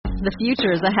The future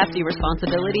is a hefty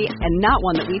responsibility and not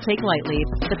one that we take lightly.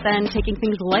 But then taking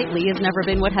things lightly has never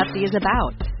been what Hefty is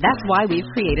about. That's why we've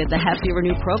created the Hefty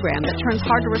Renew program that turns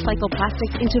hard-to-recycle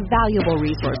plastics into valuable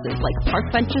resources like park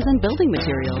benches and building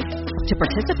materials. To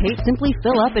participate, simply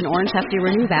fill up an orange Hefty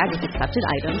Renew bag with accepted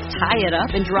items, tie it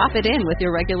up, and drop it in with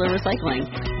your regular recycling.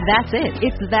 That's it.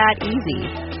 It's that easy.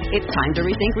 It's time to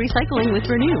rethink recycling with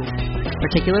Renew.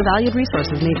 Particular valued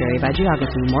resources may vary by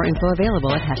geography. More info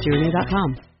available at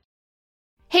heftyrenew.com.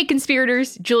 Hey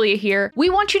conspirators, Julia here. We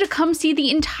want you to come see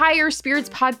the entire Spirits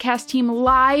podcast team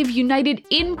live, united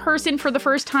in person for the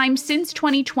first time since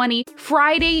 2020,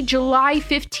 Friday, July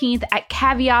 15th at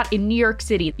Caveat in New York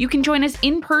City. You can join us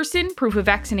in person, proof of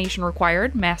vaccination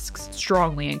required, masks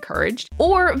strongly encouraged,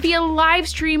 or via live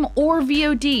stream or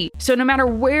VOD. So no matter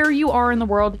where you are in the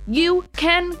world, you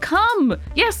can come.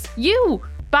 Yes, you.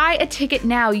 Buy a ticket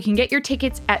now. You can get your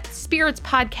tickets at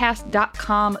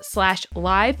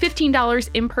spiritspodcast.com/live, $15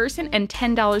 in person and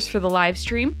 $10 for the live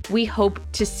stream. We hope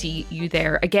to see you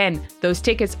there. Again, those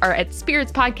tickets are at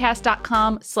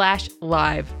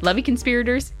spiritspodcast.com/live. Love you,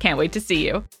 conspirators. Can't wait to see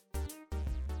you.